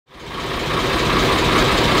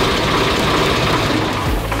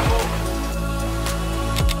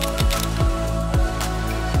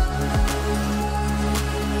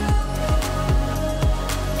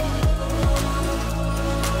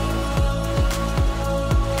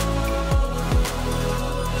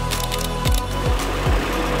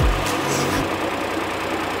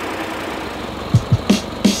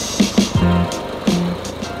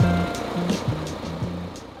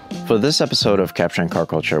For this episode of Capturing Car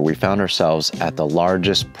Culture, we found ourselves at the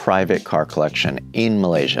largest private car collection in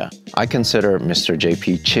Malaysia. I consider Mr.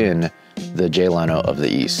 JP Chin the Jay Leno of the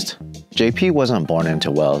East. JP wasn't born into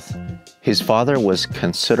wealth. His father was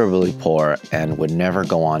considerably poor and would never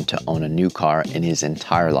go on to own a new car in his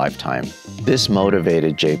entire lifetime. This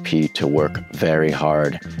motivated JP to work very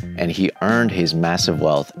hard, and he earned his massive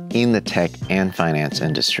wealth in the tech and finance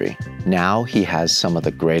industry. Now he has some of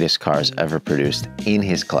the greatest cars ever produced in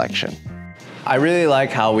his collection. I really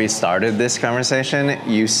like how we started this conversation.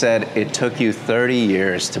 You said it took you 30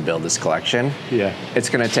 years to build this collection. Yeah.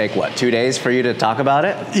 It's gonna take, what, 2 days for you to talk about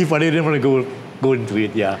it? If I didn't want to go into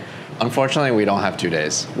it, yeah. Unfortunately, we don't have 2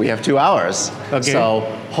 days. We have 2 hours. Okay. So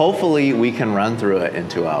hopefully we can run through it in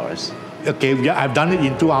 2 hours. Okay, yeah, I've done it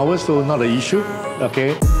in 2 hours, so not an issue.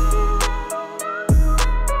 Okay.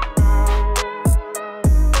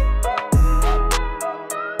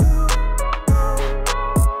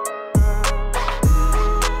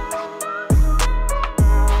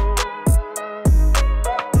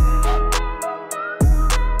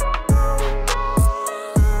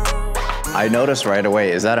 I noticed right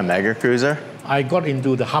away, is that a mega cruiser? I got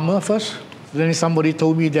into the Hummer first. Then somebody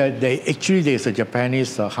told me that there's a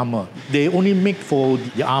Japanese Hummer. They only make for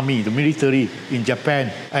the army, the military in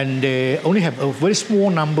Japan, and they only have a very small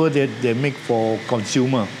number that they make for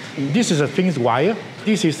consumer. This is a Things Wire.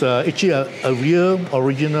 This is actually a real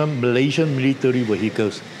original Malaysian military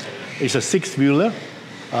vehicles. It's a six-wheeler.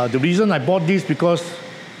 The reason I bought this because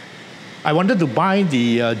I wanted to buy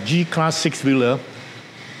the G-Class six-wheeler,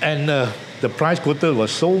 and the price quoted was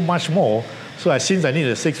so much more. So since I need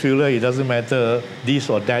a six-wheeler, it doesn't matter this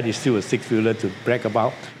or that, it's still a six-wheeler to brag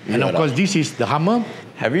about. And of course, this is the Hummer.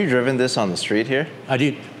 Have you driven this on the street here? I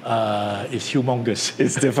did. It's humongous.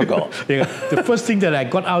 It's difficult. Yeah. The first thing that I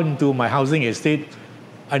got out into my housing estate,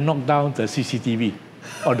 I knocked down the CCTV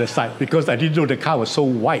on the side because I didn't know the car was so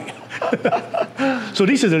wide. So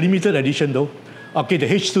this is a limited edition though. Okay, the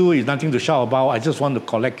H2 is nothing to shout about. I just want to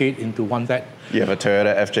collect it into one set. You have a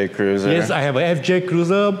Toyota FJ Cruiser? Yes, I have a FJ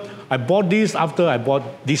Cruiser. I bought this after I bought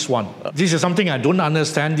this one. This is something I don't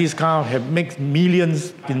understand. This car have made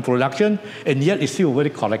millions in production, and yet it's still a very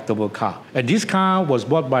collectible car. And this car was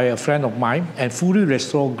bought by a friend of mine and fully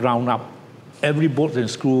restored ground up. Every bolt and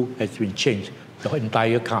screw has been changed, the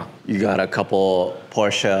entire car. You got a couple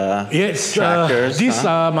Porsche tractors? These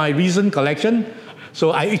are my recent collection.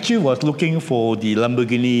 So I actually was looking for the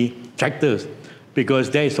Lamborghini tractors because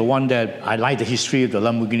that is the one that I like the history of the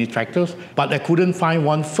Lamborghini tractors. But I couldn't find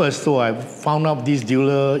one first, so I found out this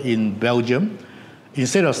dealer in Belgium.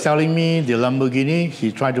 Instead of selling me the Lamborghini,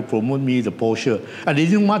 he tried to promote me the Porsche. I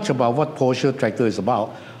didn't know much about what Porsche tractor is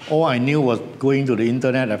about. All I knew was going to the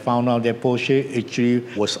internet, I found out that Porsche actually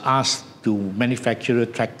was asked to manufacture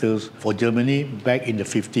tractors for Germany back in the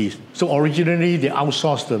 50s. So originally, they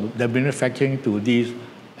outsourced the manufacturing to these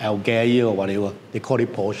Algeria or whatever. They call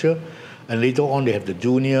it Porsche. And later on, they have the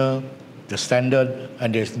Junior, the Standard,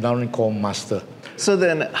 and there's now one called Master. So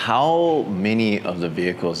then how many of the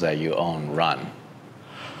vehicles that you own run?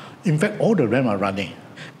 In fact, all of them are running.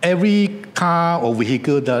 Every car or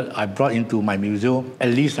vehicle that I brought into my museum, at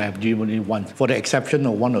least I have driven it once, for the exception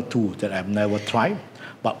of one or two that I've never tried.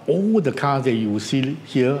 But all the cars that you will see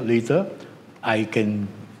here later, I can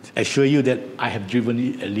assure you that I have driven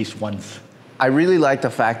it at least once. I really like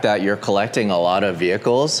the fact that you're collecting a lot of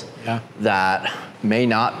vehicles that may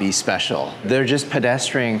not be special. They're just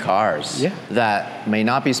pedestrian cars that may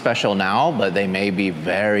not be special now, but they may be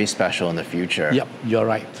very special in the future. Yep, you're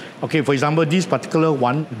right. Okay, for example, this particular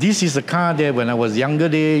one, this is a car that when I was younger,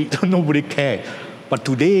 nobody cared. But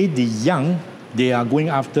today, the young, they are going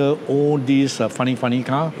after all these funny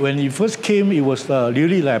cars. When it first came, it was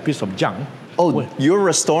really like a piece of junk. Oh, you're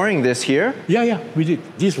restoring this here? Yeah, we did.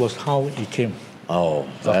 This was how it came. Oh,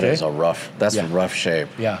 that is a rough shape.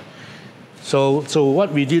 Yeah. So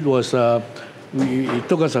what we did was, it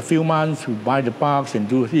took us a few months to buy the parts and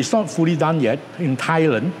do. It's not fully done yet in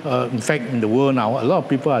Thailand. In fact, in the world now, a lot of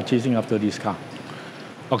people are chasing after this car.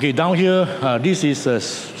 Okay, down here, this is a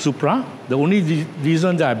Supra. The only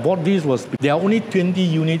reason that I bought this was there are only 20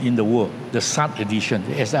 units in the world, the SAT edition,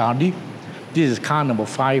 the SRD. This is car number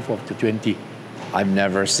 5 of the 20. I've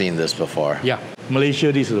never seen this before. Yeah,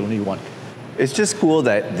 Malaysia, this is the only one. It's just cool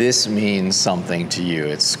that this means something to you.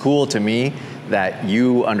 It's cool to me that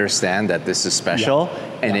you understand that this is special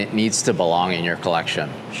and it needs to belong in your collection.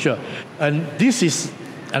 Sure. And this is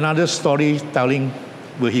another storytelling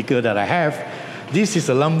vehicle that I have. This is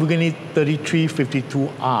a Lamborghini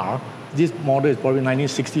 3352R. This model is probably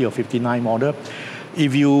 1960 or 59 model.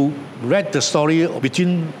 If you read the story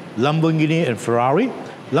between Lamborghini and Ferrari,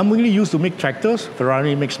 Lamborghini used to make tractors,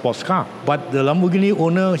 Ferrari makes sports car. But the Lamborghini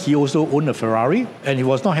owner, he also owned a Ferrari, and he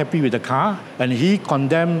was not happy with the car, and he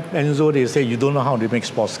condemned Enzo. They say, you don't know how to make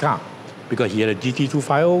sports car, because he had a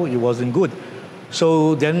GT250, it wasn't good.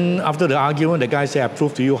 So then after the argument, the guy said, I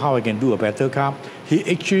prove to you how I can do a better car. He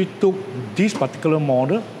actually took this particular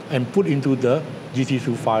model and put into the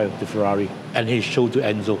GT250, the Ferrari, and he showed to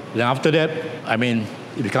Enzo. Then after that, I mean,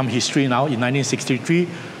 it became history now. In 1963,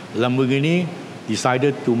 Lamborghini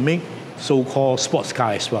decided to make so-called sports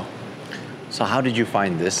car as well. So how did you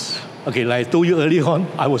find this? Okay, like I told you earlier on,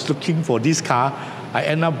 I was looking for this car. I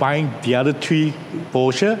ended up buying the other 3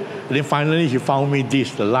 Porsche, and then finally he found me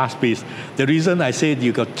this, the last piece. The reason I said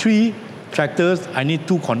you got 3 tractors, I need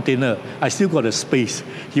 2 containers. I still got a space.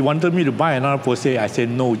 He wanted me to buy another Porsche. I said,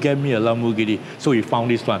 no, get me a Lamborghini. So he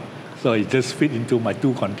found this one. So it just fit into my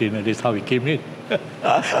 2 containers. That's how it came in.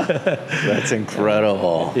 That's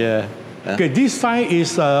incredible. Yeah. Okay, this side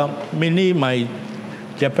is mainly my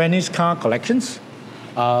Japanese car collections.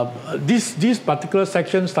 This particular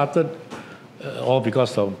section started all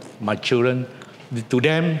because of my children. To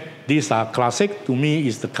them, these are classic. To me,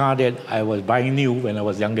 it's the car that I was buying new when I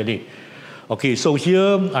was younger day. Okay, so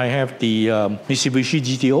here I have the Mitsubishi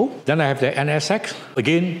GTO. Then I have the NSX.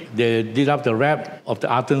 Again, they did up the wrap of the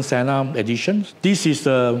Arton Senna edition. This is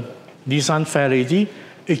the Nissan Fairlady.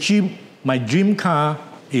 Actually, my dream car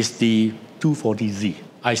is the 240Z.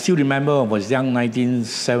 I still remember I was young,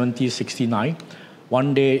 1970, 69.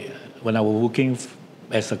 One day, when I was working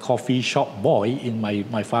as a coffee shop boy in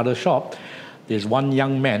my father's shop, there's one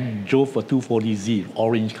young man drove a 240Z,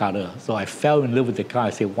 orange color. So I fell in love with the car. I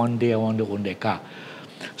said, one day I want to own that car.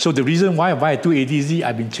 So the reason why I buy a 280Z,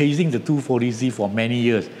 I've been chasing the 240Z for many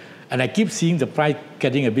years. And I keep seeing the price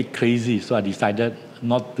getting a bit crazy. So I decided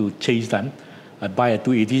not to chase them. I buy a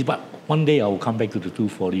 280Z, but one day I will come back to the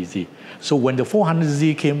 240Z. So when the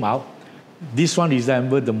 400Z came out, this one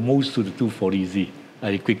resembled the most to the 240Z.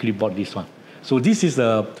 I quickly bought this one. So this is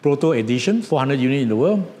a proto edition, 400 unit in the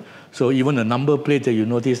world. So even the number plate that you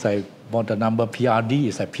notice, I bought the number PRD,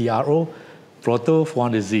 it's a PRO, Proto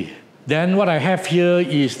 400Z. Then what I have here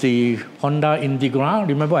is the Honda Integra.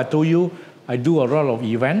 Remember I told you I do a lot of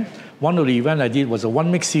events. One of the events I did was a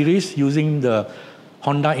one mix series using the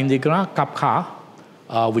Honda Integra Cup car,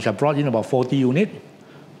 which I brought in about 40 units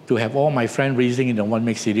to have all my friends racing in the one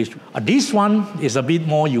mix series. This one is a bit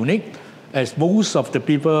more unique, as most of the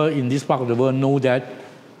people in this part of the world know that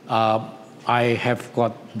I have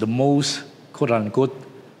got the most, quote-unquote,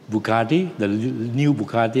 Bugatti, the new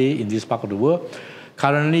Bugatti in this part of the world.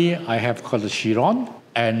 Currently, I have got the Chiron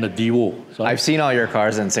and the Devo. So I've seen all your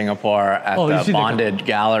cars in Singapore at the bonded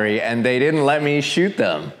gallery, and they didn't let me shoot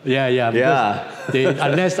them. Yeah.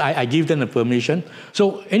 Unless I give them the permission.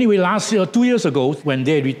 So anyway, last year, 2 years ago, when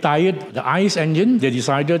they retired the ICE engine, they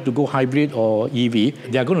decided to go hybrid or EV.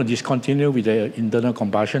 They are going to discontinue with the internal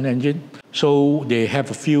combustion engine. So they have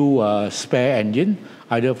a few spare engine,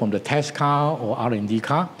 either from the test car or R&D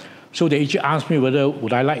car. So they actually asked me whether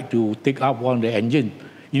would I like to take up one of the engine.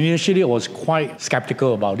 Initially, I was quite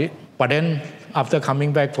skeptical about it. But then, after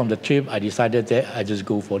coming back from the trip, I decided that I just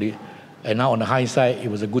go for it. And now, on the hindsight, it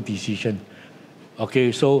was a good decision.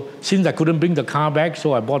 Okay, so since I couldn't bring the car back,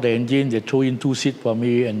 so I bought the engine. They threw in 2 seats for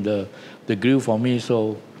me and the grill for me.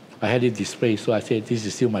 So I had it displayed. So I said, this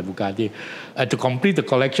is still my Bugatti. To complete the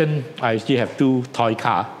collection, I still have 2 toy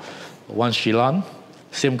cars. One Chiron,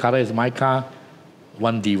 same color as my car,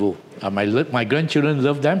 one Devo. My grandchildren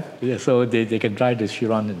love them, so they can drive the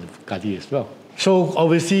Chiron and the Bugatti as well. So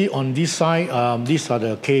obviously on this side, these are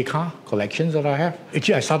the K car collections that I have.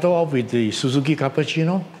 Actually, I started off with the Suzuki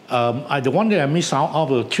Cappuccino. The one that I missed out of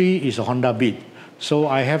the 3 is a Honda Beat. So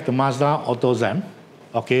I have the Mazda AutoZam.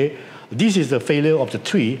 Okay, this is the failure of the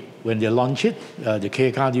 3 when they launched it, the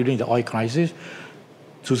K car during the oil crisis.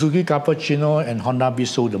 Suzuki Cappuccino and Honda Beat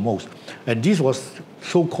sold the most. And this was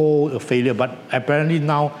so-called a failure, but apparently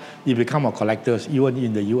now it become a collector's, even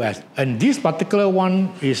in the US. And this particular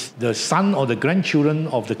one is the son or the grandchildren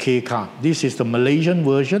of the K car. This is the Malaysian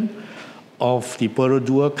version of the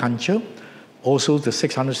Perodua Kancher, also the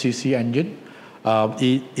 600cc engine.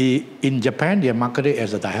 In Japan, they market it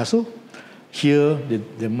as a Daihatsu. Here,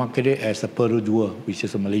 they market it as a Perodua, which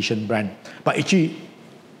is a Malaysian brand. But actually,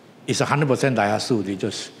 it's 100% Daihatsu. They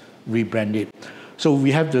just rebrand it. So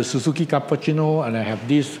we have the Suzuki Cappuccino, and I have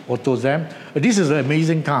this AutoZam. This is an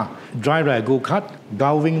amazing car. Drive like a go-kart,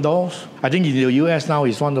 gull-wing doors. I think in the US now,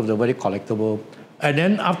 it's one of the very collectible. And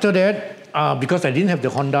then after that, because I didn't have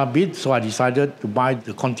the Honda Beat, so I decided to buy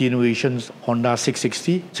the continuations Honda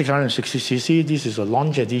 660, 660cc. This is a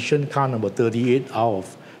launch edition, car number 38 out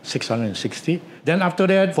of 660. Then after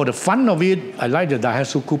that, for the fun of it, I like the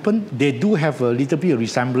Daihatsu coupon. They do have a little bit of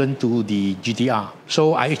resemblance to the GTR.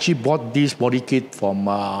 So I actually bought this body kit from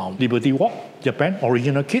Liberty Walk, Japan,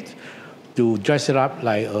 original kit, to dress it up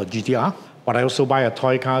like a GTR. But I also buy a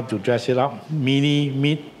toy car to dress it up, mini,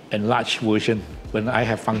 mid, and large version. When I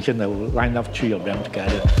have function, I will line up 3 of them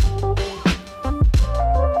together.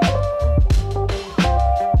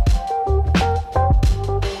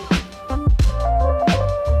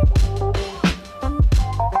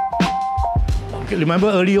 Remember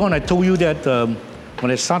early on I told you that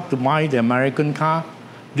when I started to buy the American car,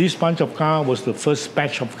 this bunch of car was the first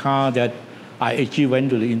batch of car that I actually went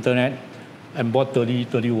to the internet and bought 30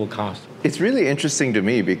 cars. It's really interesting to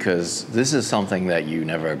me because this is something that you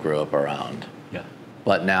never grew up around. Yeah.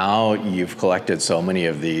 But now you've collected so many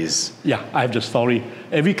of these. Yeah, I have the story.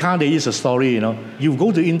 Every car there is a story, you know. You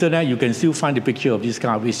go to the internet, you can still find the picture of this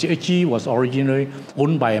car, which actually was originally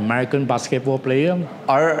owned by an American basketball player.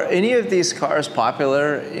 Are any of these cars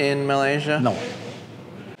popular in Malaysia? No.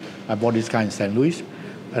 I bought this car in St. Louis,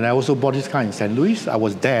 and I also bought this car in St. Louis. I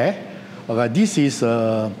was there. This is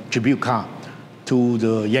a tribute car to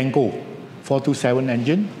the Yango 427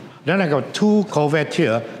 engine. Then I got 2 Corvette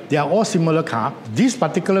here. They are all similar car. This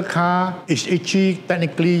particular car is actually,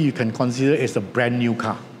 technically, you can consider as a brand new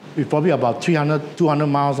car. It's probably about 300, 200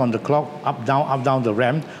 miles on the clock, up, down the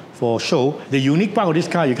ramp for show. The unique part of this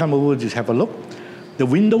car, you come over to have a look. The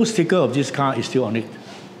window sticker of this car is still on it.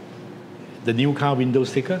 The new car window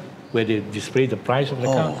sticker, where they display the price of the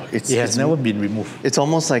car, it has never been removed. It's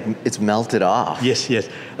almost like it's melted off. Yes.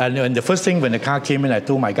 And the first thing when the car came in, I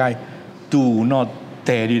told my guy, do not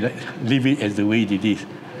tear it, leave it as the way it is.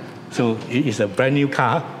 So it is a brand new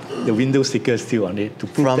car. The window sticker is still on it to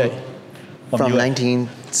prove that. From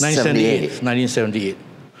 1978. 1978.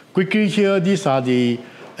 Quickly here, these are the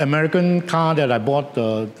American car that I bought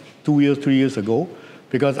 3 years ago,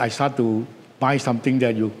 because I started to buy something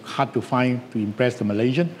that you hard to find to impress the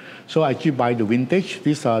Malaysian. So I actually buy the vintage.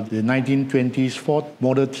 These are the 1920s Ford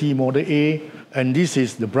Model T, Model A, and this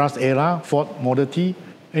is the brass era Ford Model T.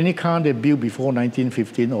 Any car they built before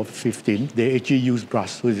 1915 or 15, they actually use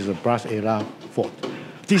brass. So it is a brass era Ford.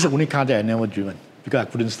 This is the only car that I never driven because I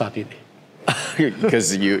couldn't start it.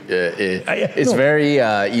 Because it's very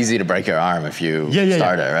easy to break your arm if you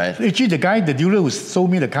start it, right? Actually, the dealer who sold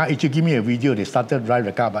me the car actually gave me a video. They started to drive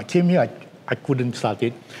the car, but I came here, I couldn't start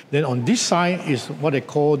it. Then on this side is what they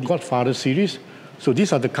call the Godfather series. So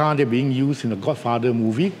these are the cars that are being used in the Godfather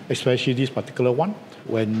movie, especially this particular one.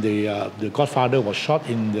 When the Godfather was shot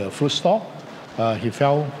in the fruit store, he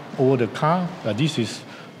fell over the car. This is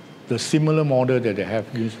the similar model that they have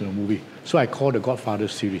used in the movie. So I call the Godfather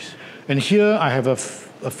series. And here I have a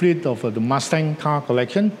fleet of the Mustang car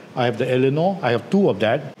collection. I have the Leno. I have 2 of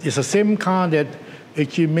that. It's the same car that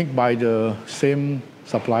actually made by the same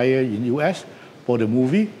supplier in US for the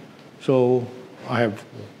movie. So I have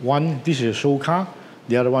one, this is a show car.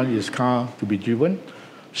 The other one is car to be driven.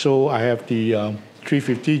 So I have the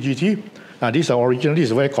 350 GT. Now these are original, this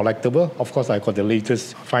is very collectible. Of course, I got the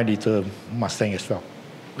latest 5-liter Mustang as well.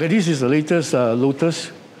 Okay, this is the latest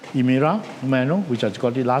Lotus Emira manual, which I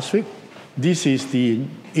got it last week. This is the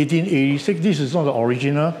 1886. This is not the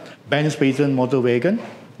original Benz patent motor wagon,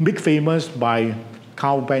 made famous by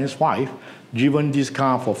Carl Benz's wife, driven this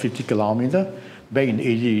car for 50 kilometers back in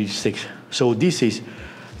 1886. So this is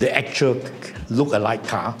the actual look-alike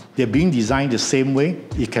car. They're being designed the same way.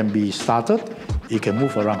 It can be started, it can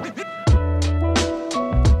move around.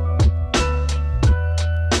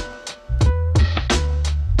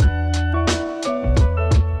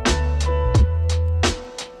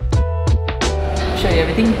 Show you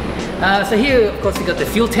everything. So here, of course, we got the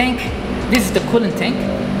fuel tank. This is the coolant tank.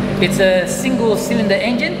 It's a single-cylinder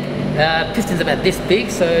engine. Piston's about this big,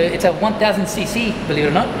 so it's a 1000 cc, believe it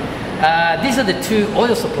or not. These are the 2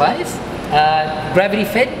 oil supplies. Gravity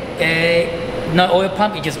fed, no oil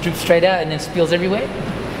pump, it just drips straight out and then spills everywhere.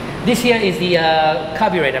 This here is the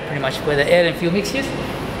carburetor, pretty much, where the air and fuel mixtures,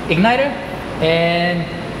 igniter, and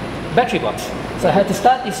battery box. So how to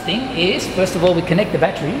start this thing is, first of all, we connect the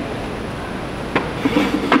battery.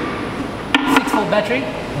 6-volt battery.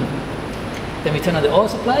 Then we turn on the oil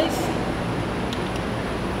supplies.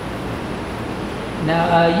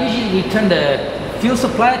 Now, usually we turn the fuel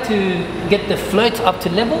supply to get the float up to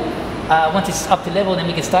level. Once it's up to level, then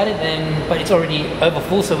we can start it, but it's already over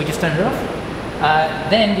full, so we just turn it off.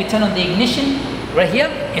 Then we turn on the ignition right here.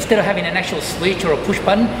 Instead of having an actual switch or a push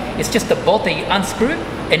button, it's just a bolt that you unscrew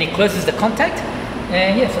and it closes the contact.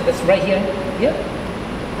 And yeah, so that's right here. Yeah,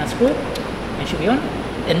 unscrew it, and it should be on.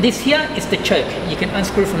 And this here is the choke. You can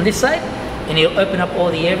unscrew from this side and it'll open up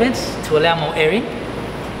all the air vents to allow more air in.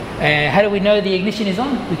 And how do we know the ignition is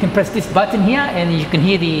on? We can press this button here and you can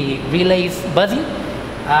hear the relays buzzing.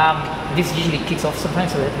 This usually kicks off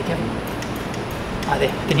sometimes, so we have to be careful. There,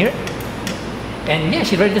 you can hear it. And yeah,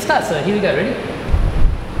 she's ready to start, so here we go, ready?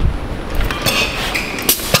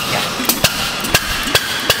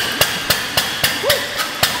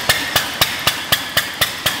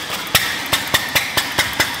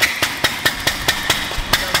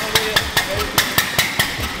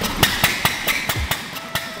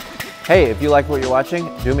 Hey, if you like what you're watching,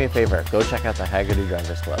 do me a favor, go check out the Hagerty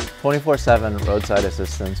Drivers Club. 24/7 roadside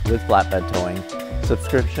assistance with flatbed towing,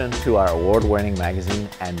 subscription to our award-winning magazine,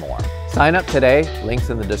 and more. Sign up today, links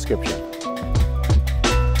in the description.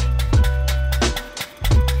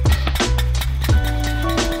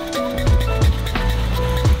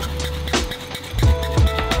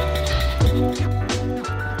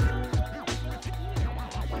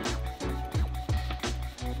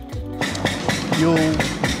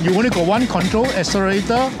 You only got one control,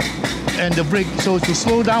 accelerator and the brake. So to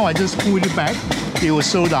slow down, I just pull it back, it will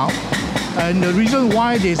slow down. And the reason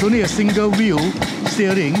why there's only a single wheel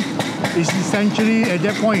steering is essentially at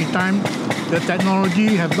that point in time, the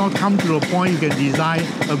technology have not come to the point you can design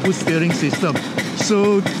a good steering system.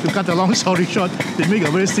 So to cut a long story short, they make a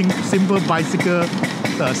very simple bicycle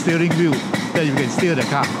steering wheel that you can steer the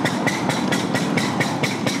car.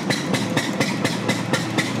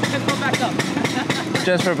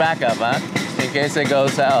 Just for backup, huh? In case it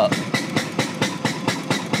goes out.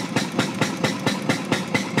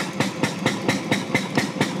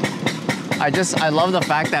 I love the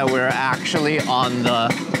fact that we're actually on the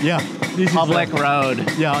public road.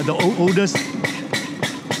 Yeah, the oldest.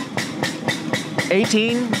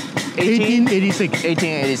 1886.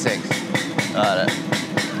 1886. Got it.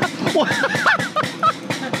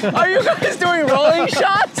 Are you guys doing rolling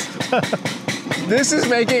shots? This is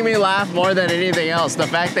making me laugh more than anything else. The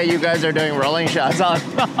fact that you guys are doing rolling shots on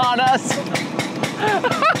us.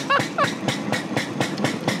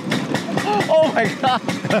 Oh my God.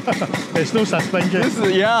 There's no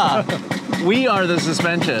suspension. Yeah. We are the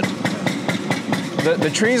suspension. The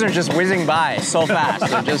trees are just whizzing by so fast.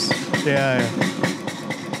 They're just... Yeah.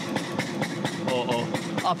 Uh-oh.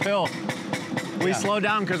 Uphill. We slow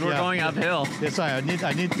down because we're going uphill. That's why I need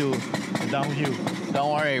to downhill.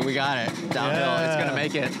 Don't worry, we got it. Downhill, it's gonna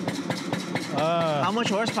make it. How much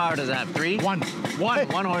horsepower does that have? 3? One.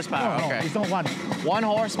 One horsepower, no, okay. It's not one. 1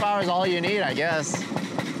 horsepower is all you need, I guess.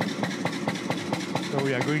 So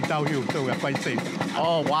we are going downhill, so we are quite safe.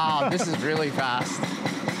 Oh, wow, this is really fast.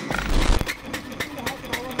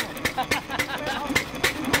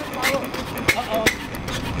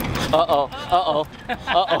 Uh-oh, uh-oh,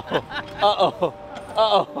 uh-oh, uh-oh,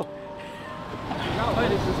 uh-oh.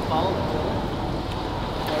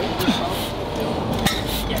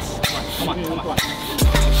 Yes, come on.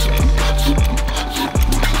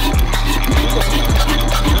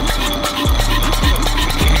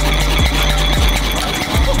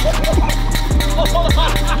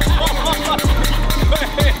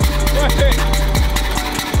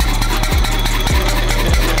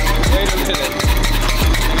 Wait a minute.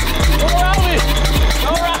 Go around me! Go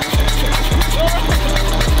around!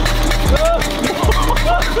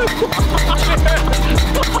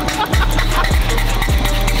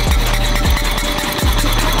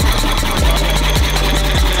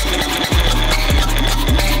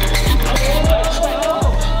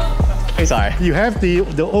 Sorry. You have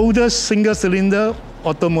the oldest single-cylinder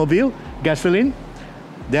automobile, gasoline.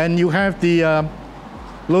 Then you have the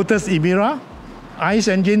Lotus Emira, ICE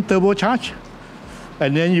engine turbocharged.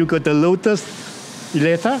 And then you got the Lotus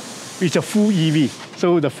Eleta, which is a full EV.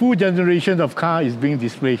 So the full generation of car is being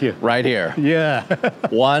displayed here. Right here. Yeah.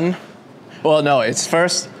 One. Well, no, it's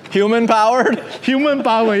first human-powered. Human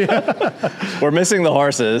power, yeah. We're missing the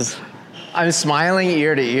horses. I'm smiling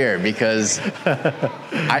ear to ear because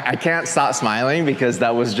I can't stop smiling because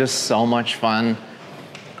that was just so much fun.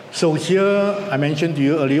 So here, I mentioned to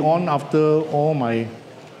you early on, after all my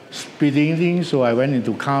speeding, so I went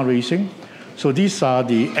into car racing. So these are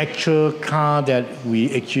the actual car that we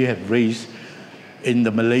actually have raced in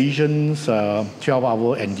the Malaysian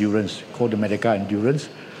 12-hour endurance, called the Merdeka Endurance.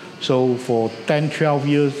 So for 10, 12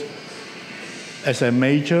 years, as a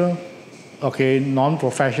major,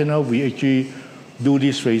 non-professional, we actually do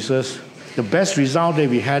these races. The best result that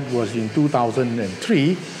we had was in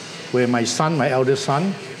 2003, where my son, my eldest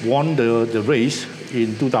son, won the race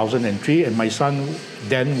in 2003, and my son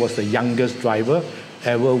then was the youngest driver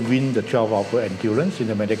ever win the 12-hour endurance in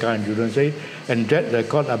the Merdeka Endurance race, and that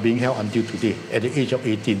record are being held until today at the age of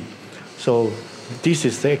 18. So this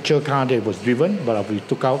is the actual car that was driven, but we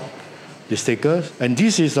took out the stickers. And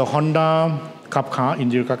this is a Honda Cup car,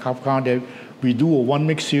 IndyCar Cup car, that we do a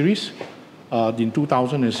one-make series. In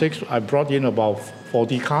 2006, I brought in about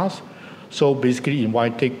 40 cars. So basically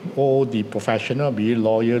invited all the professional, be it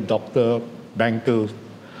lawyer, doctor, banker,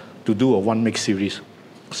 to do a one-make series.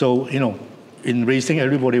 So, in racing,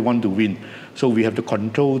 everybody want to win. So we have to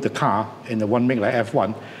control the car in the one-make like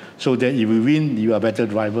F1, so that if you win, you are a better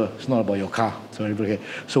driver. It's not about your car.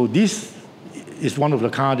 So this is one of the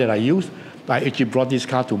cars that I use. I actually brought this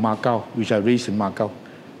car to Macau, which I raced in Macau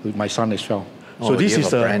with my son as well. So this is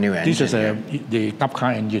the Cup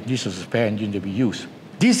car engine. This is the spare engine that we use.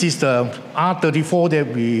 This is the R34 that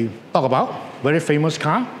we talk about, very famous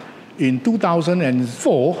car. In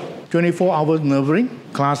 2004, 24-hour Nürburgring,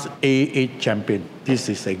 Class A8 champion. This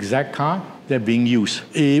is the exact car that's being used.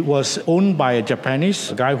 It was owned by a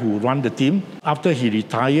Japanese guy who ran the team. After he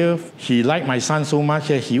retired, he liked my son so much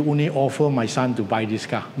that he only offered my son to buy this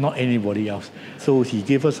car, not anybody else. So he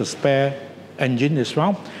gave us a spare engine as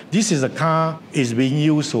well. This is a car is being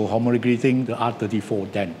used for homologating the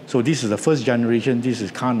R34 then. So this is the first generation. This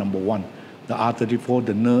is car number 1, the R34,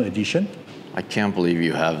 the NER edition. I can't believe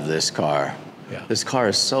you have this car. Yeah. This car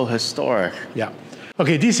is so historic. Yeah.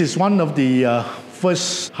 Okay, this is one of the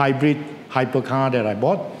first hybrid hypercar that I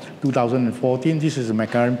bought, 2014. This is a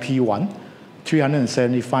McLaren P1,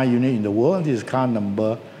 375 units in the world. This is car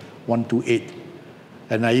number 128.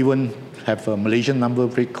 And I even have a Malaysian number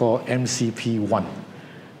plate called MCP1.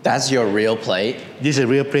 That's your real plate? This is a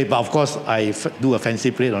real plate, but of course I do a fancy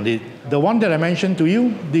plate on it. The one that I mentioned to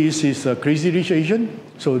you, this is a Crazy Rich Asian.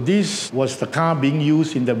 So this was the car being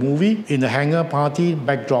used in the movie, in the hangar party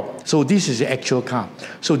backdrop. So this is the actual car.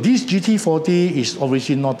 So this GT40 is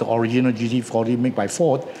obviously not the original GT40 made by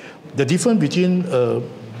Ford. The difference between a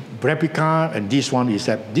replica and this one is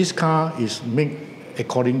that this car is made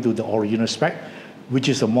according to the original spec, which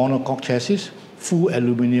is a monocoque chassis, full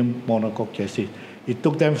aluminum monocoque chassis. It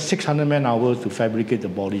took them 600 man-hours to fabricate the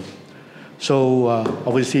body. So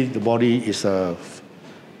obviously the body is a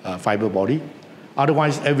fiber body.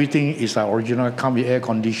 Otherwise, everything is original, come with air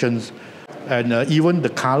conditions. And even the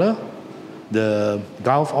color, the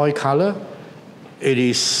Gulf oil color, it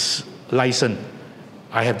is licensed.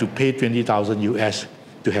 I have to pay 20,000 US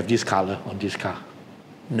to have this color on this car.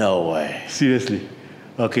 No way. Seriously.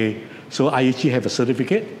 Okay. So I actually have a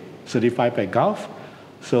certificate, certified by Gulf.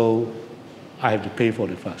 So I have to pay for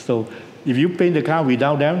the car. So if you paint the car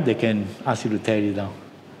without them, they can ask you to tear it down.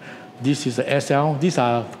 This is a SL. These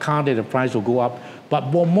are cars that the price will go up. But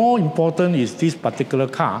what more important is this particular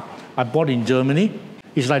car I bought in Germany.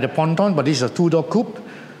 It's like the Ponton, but this is a two-door coupe.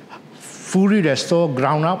 Fully restored,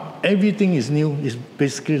 ground up. Everything is new. It's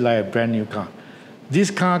basically like a brand new car. This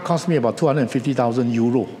car cost me about 250,000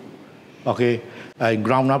 euro. Okay,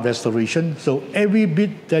 ground up restoration. So every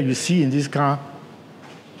bit that you see in this car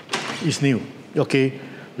is new. Okay,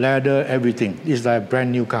 leather, everything. It's like a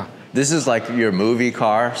brand new car. This is like your movie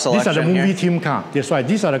car selection. These are the movie here? team car. That's right.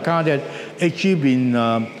 These are the cars that actually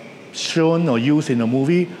been shown or used in a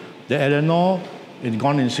movie. The Leno, it's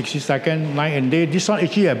gone in 60 seconds, night and day. This one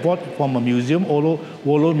actually I bought from a museum,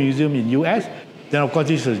 Wolo Museum in US. Then of course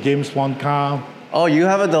this is a James Bond car. Oh, you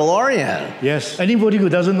have a DeLorean. Yes. Anybody who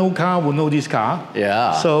doesn't know car will know this car.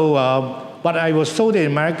 Yeah. So, but I was told that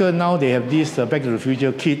in America now they have this Back to the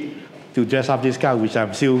Future kit to dress up this car, which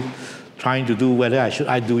I'm still trying to do, whether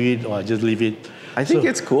I do it or just leave it. I think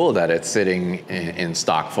it's cool that it's sitting in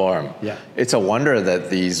stock form. Yeah. It's a wonder that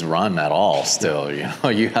these run at all still. You know,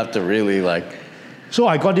 you have to really like. So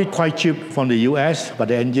I got it quite cheap from the US, but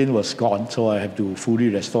the engine was gone, so I have to fully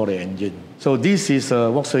restore the engine. So this is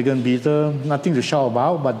a Volkswagen Beetle, nothing to shout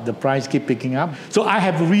about, but the price keep picking up. So I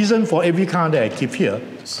have a reason for every car that I keep here.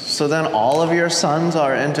 So then all of your sons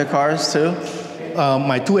are into cars too?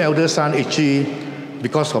 My two elder sons actually,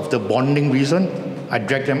 because of the bonding reason, I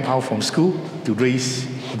dragged them out from school to race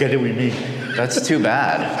together with me. That's too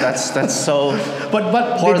bad. That's so.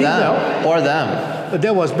 But poor they did them. well. Poor them.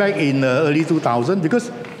 That was back in early 2000 because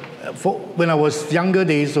when I was younger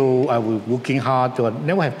days, so I was working hard, so I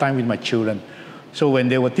never have time with my children. So when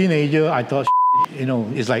they were teenagers, I thought,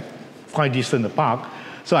 it's like quite distant apart.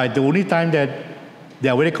 So the only time that they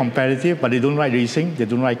are very competitive, but they don't like racing, they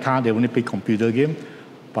don't like car, they only play computer game.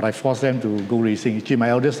 But I forced them to go racing. Actually, my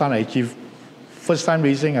eldest son, I achieved first time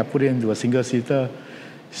racing, I put it into a single-seater,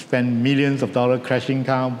 spent millions of dollars crashing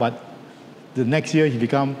car, but the next year he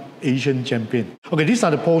became Asian champion. Okay, these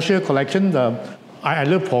are the Porsche collection. I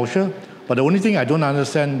love Porsche, but the only thing I don't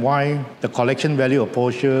understand why the collection value of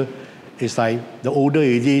Porsche is like the older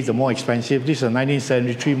it is, the more expensive. This is a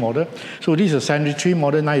 1973 model. So this is a 73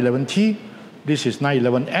 model 911T. This is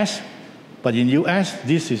 911S. But in US,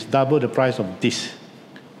 this is double the price of this.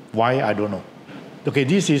 Why? I don't know. Okay,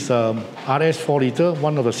 this is RS 4-liter,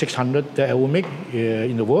 one of the 600 that I will make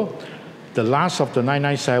in the world. The last of the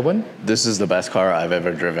 997. This is the best car I've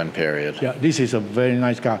ever driven, period. Yeah, this is a very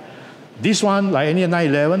nice car. This one, like any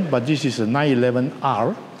 911, but this is a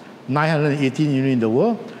 911R, 918 units in the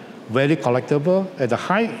world, very collectible. At the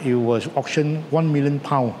height, it was auctioned £1 million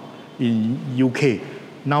in UK.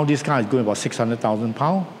 Now this car is going about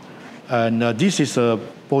 £600,000. And this is a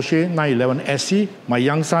Porsche 911 SC. My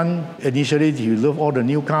young son, initially, he loved all the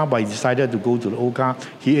new car, but he decided to go to the old car.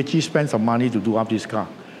 He actually spent some money to do up this car.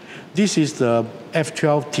 This is the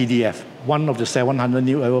F12 TDF, one of the 700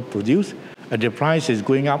 new ever produced. And the price is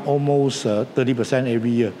going up almost 30%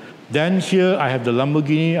 every year. Then here I have the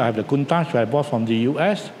Lamborghini, I have the Countach, which I bought from the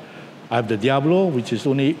US. I have the Diablo, which is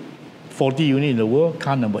only 40 units in the world,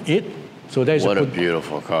 car number 8. So that is what a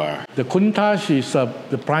beautiful car. The Countach is,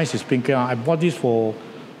 the price is pinking out. I bought this for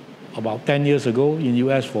about 10 years ago in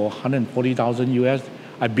US for 140,000 US.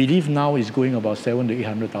 I believe now it's going about 700,000 to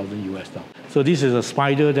 800,000 US now. So this is a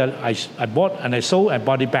Spider that I bought and I sold, I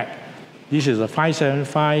bought it back. This is a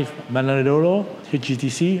 575 Malaysia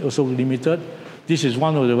HGTC, also limited. This is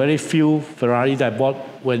one of the very few Ferrari that I bought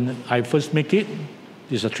when I first make it.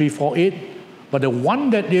 It's a 348. But the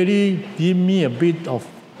one that really gave me a bit of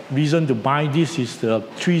reason to buy this is the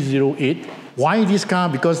 308. Why this car?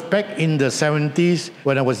 Because back in the 70s,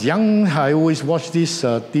 when I was young, I always watched this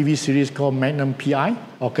TV series called Magnum P.I.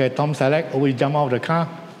 Okay, Tom Selleck always jump out of the car,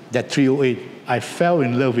 that 308. I fell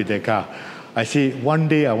in love with that car. I said, one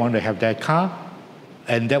day I want to have that car.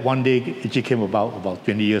 And that one day, it actually came about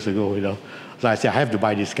 20 years ago, you know. So I said, I have to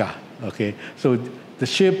buy this car, okay? So the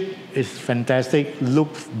shape is fantastic,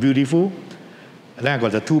 looks beautiful. And then I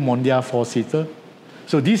got the 2 Mondial 4-seater.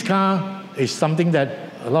 So this car is something that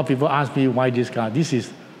a lot of people ask me, why this car? This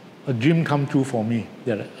is a dream come true for me.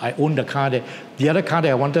 That I own the car that, the other car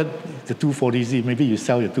that I wanted, the 240Z, maybe you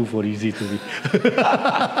sell your 240Z to me.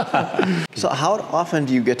 So how often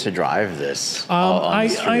do you get to drive this? Well,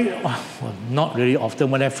 not really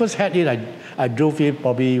often. When I first had it, I drove it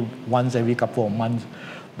probably once every couple of months.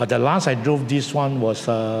 But the last I drove this one was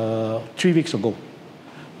 3 weeks ago.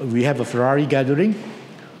 We have a Ferrari gathering,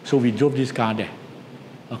 so we drove this car there.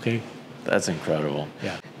 Okay. That's incredible.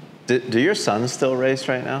 Yeah. Do your sons still race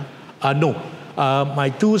right now? No. My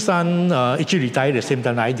 2 sons actually retired at the same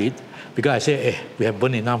time I did, because I said, hey, we have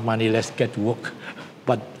burned enough money, let's get to work.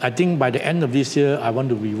 But I think by the end of this year, I want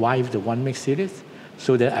to revive the 1MAX series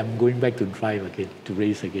so that I'm going back to drive again, to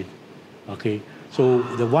race again. Okay. So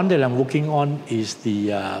the one that I'm working on is the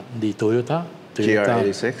Toyota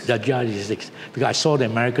GR86? The GR86. Because I saw the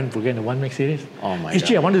American program, the 1MAX series. Oh my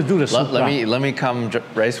Actually, God. I wanted to do the Supra. Let me come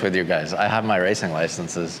race with you guys. I have my racing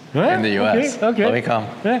licenses in the US. Okay. Let me come.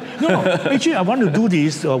 No, actually, I want to do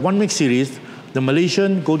this 1MAX series. The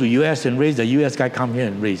Malaysian go to US and race, the US guy come here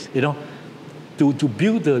and race, you know, to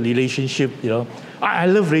build the relationship, you know. I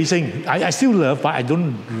love racing. I still love, but I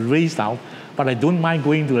don't race now. But I don't mind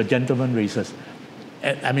going to the gentleman races.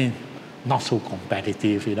 I mean, not so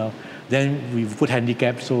competitive, you know. Then we put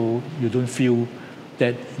handicap so you don't feel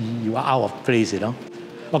that you are out of place, you know.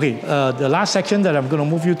 Okay, the last section that I'm going to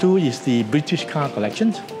move you to is the British car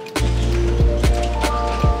collections.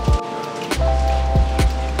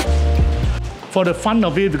 For the fun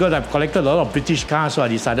of it, because I've collected a lot of British cars, so I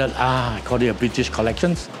decided, I call it a British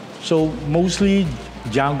collections. So mostly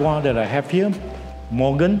Jaguar that I have here.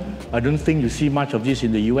 Morgan, I don't think you see much of this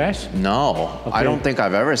in the US. No, okay. I don't think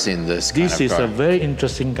I've ever seen this kind of car. This is a very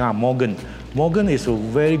interesting car, Morgan. Morgan is a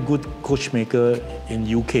very good coachmaker in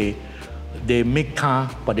UK. They make car,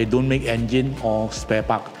 but they don't make engine or spare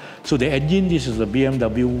part. So the engine, this is a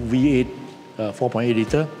BMW V8 4.8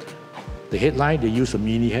 liter. The headlight, they use a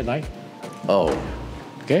mini headlight. Oh.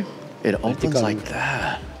 Okay? It opens like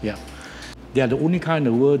that. Yeah. They are the only car in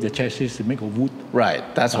the world that chassis is made of wood. Right,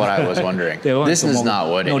 that's what I was wondering. This is not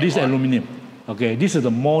wood anymore. No, this is aluminum. Okay, this is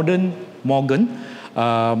the modern Morgan.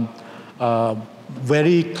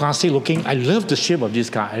 Very classic looking. I love the shape of this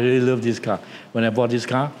car. I really love this car when I bought this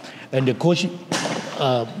car. And the coach,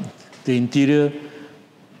 the interior,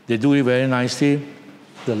 they do it very nicely.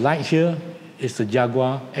 The light here is the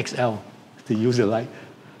Jaguar XL. They use the light.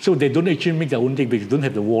 So they don't actually make their own thing because they don't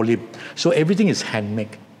have the wall lip. So everything is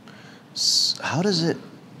handmade. How does it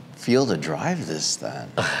feel to drive this then?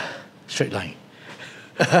 Straight line.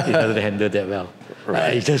 It doesn't handle that well.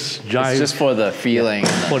 Right. It just drives. It's just for the feeling.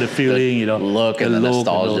 Yeah, for the feeling, you know. Look and the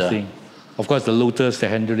nostalgia. And of course, the Lotus, the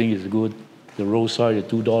handling is good. The Rolls-Royce,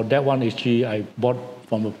 the 2-door. That one actually I bought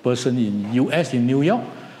from a person in US, in New York.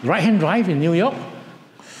 Right-hand drive in New York.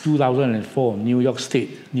 2004, New York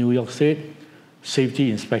State. New York State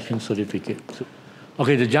Safety Inspection Certificate.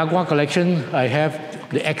 Okay, the Jaguar collection, I have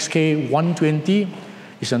the XK120.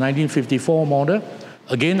 It's a 1954 model.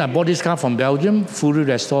 Again, I bought this car from Belgium, fully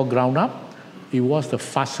restored, ground up. It was the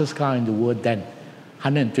fastest car in the world then,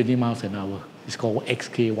 120 miles an hour. It's called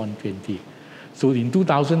XK120. So in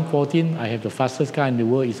 2014, I have the fastest car in the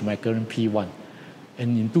world. It's my current P1.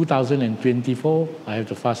 And in 2024, I have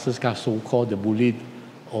the fastest car, so-called the Bullet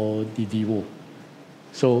or the Devo.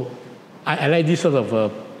 So I like this sort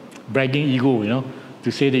of bragging ego, you know,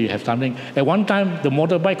 to say that you have something. At one time, the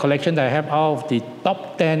motorbike collection that I have out of the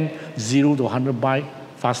top 10 0 to 100 bike,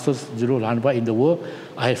 fastest 0 to 100 bike in the world,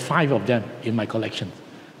 I have 5 of them in my collection.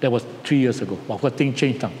 That was 3 years ago. Of course, things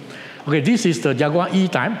changed now. Okay, this is the Jaguar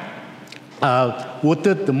E-Type,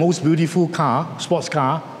 voted the most beautiful car, sports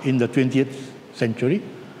car in the 20th century,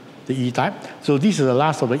 the E-Type. So this is the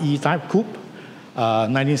last of the E-Type coupe,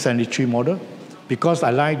 1973 model. Because I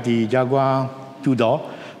like the Jaguar two-door,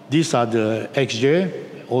 these are the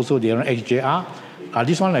XJ, also the XJR.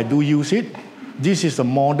 This one I do use it. This is the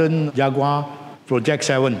modern Jaguar Project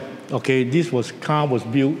 7. Okay, this car was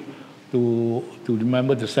built to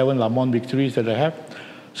remember the 7 Le Mans victories that I have.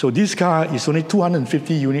 So this car is only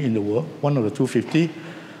 250 units in the world, one of the 250.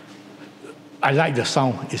 I like the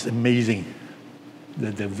sound, it's amazing,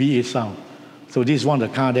 the V8 sound. So this is one of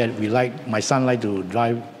the cars that we like, my son likes to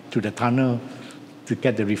drive to the tunnel to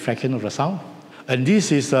get the reflection of the sound. And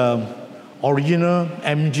this is original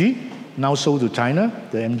MG, now sold to China,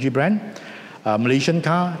 the MG brand. Malaysian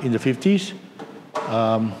car in the 50s.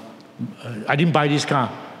 I didn't buy this car.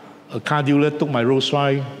 A car dealer took my Rolls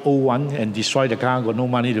Royce 01 and destroyed the car, got no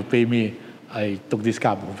money to pay me. I took this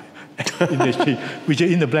car in the street, which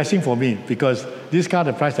is in the blessing for me, because this car,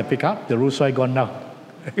 the price I pick up, the Rolls Royce gone now.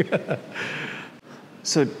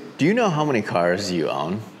 So do you know how many cars you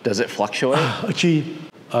own? Does it fluctuate? Actually,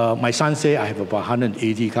 my son said I have about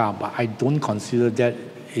 180 cars, but I don't consider that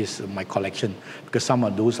is my collection, because some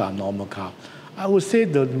of those are normal cars. I would say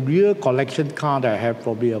the real collection car that I have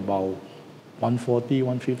probably about 140,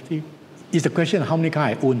 150. It's the question how many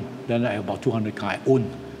cars I own. Then I have about 200 cars I own,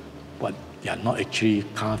 but they are not actually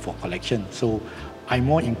cars for collection. So I'm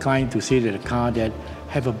more inclined to say that a car that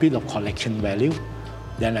have a bit of collection value,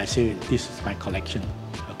 then I say this is my collection,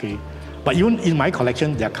 okay? But even in my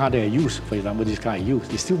collection, there are cars that I use. For example, this car I use,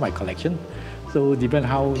 it's still my collection. So it depends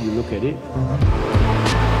how you look at it.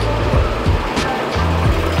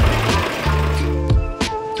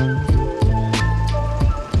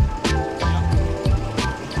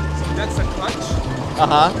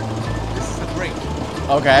 This is the brake.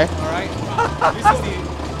 Okay. All right.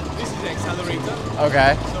 This is the accelerator.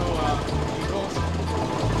 Okay. So it goes.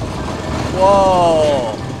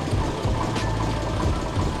 Whoa.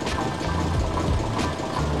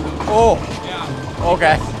 Oh. Yeah.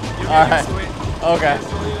 Okay. You All get right. used to it. Okay.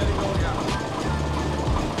 Slowly let it go. Yeah.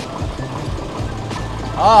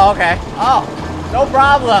 Oh, okay. Oh, no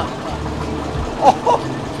problem. Oh.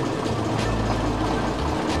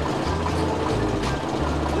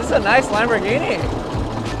 This is a nice Lamborghini.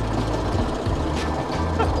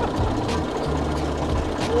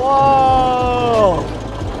 Whoa.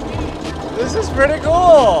 This is pretty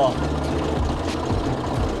cool.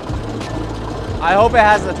 I hope it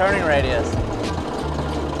has the turning radius.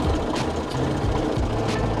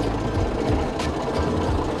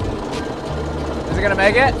 Is it gonna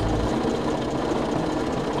make it?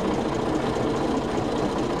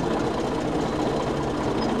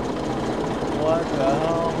 What the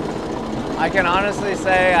hell? I can honestly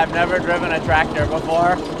say I've never driven a tractor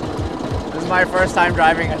before. This is my first time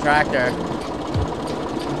driving a tractor.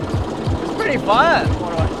 It's pretty fun.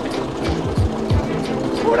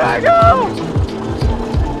 Where do I go?